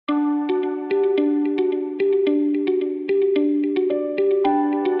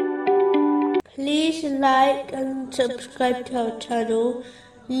like and subscribe to our channel.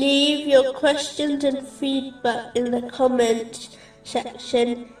 Leave your questions and feedback in the comments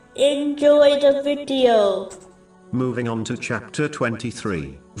section. Enjoy the video. Moving on to chapter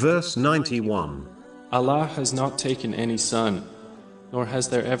 23, verse 91. Allah has not taken any son, nor has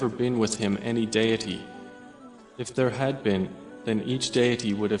there ever been with him any deity. If there had been, then each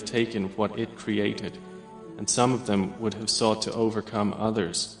deity would have taken what it created, and some of them would have sought to overcome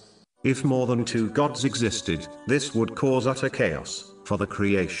others. If more than two gods existed, this would cause utter chaos for the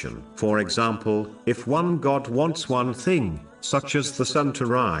creation. For example, if one god wants one thing, such as the sun to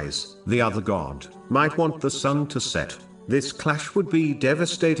rise, the other god might want the sun to set. This clash would be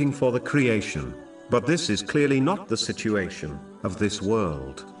devastating for the creation. But this is clearly not the situation of this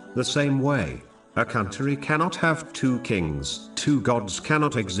world. The same way, a country cannot have two kings, two gods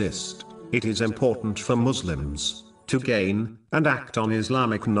cannot exist. It is important for Muslims to gain and act on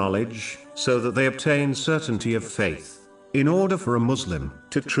Islamic knowledge, so that they obtain certainty of faith. In order for a Muslim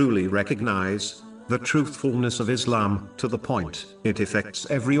to truly recognize the truthfulness of Islam to the point it affects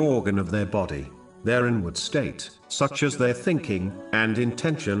every organ of their body, their inward state, such as their thinking and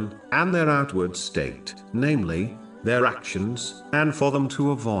intention, and their outward state, namely, their actions, and for them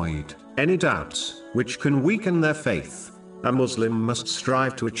to avoid any doubts which can weaken their faith, a Muslim must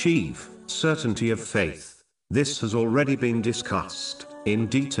strive to achieve certainty of faith. This has already been discussed in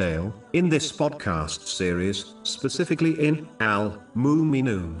detail in this podcast series, specifically in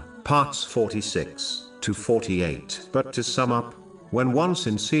Al-Mu'minun, parts 46 to 48. But to sum up, when one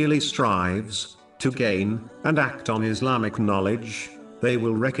sincerely strives to gain and act on Islamic knowledge, they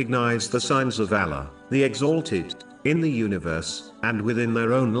will recognize the signs of Allah, the Exalted, in the universe and within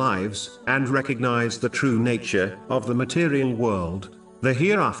their own lives, and recognize the true nature of the material world, the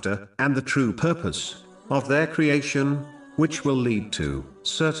hereafter, and the true purpose of their creation, which will lead to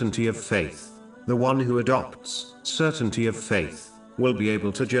certainty of faith. The one who adopts certainty of faith will be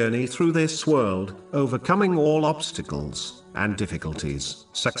able to journey through this world, overcoming all obstacles and difficulties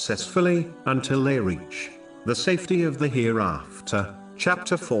successfully until they reach the safety of the hereafter.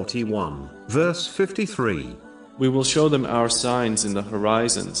 Chapter 41, verse 53. We will show them our signs in the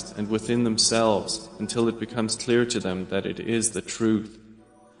horizons and within themselves until it becomes clear to them that it is the truth.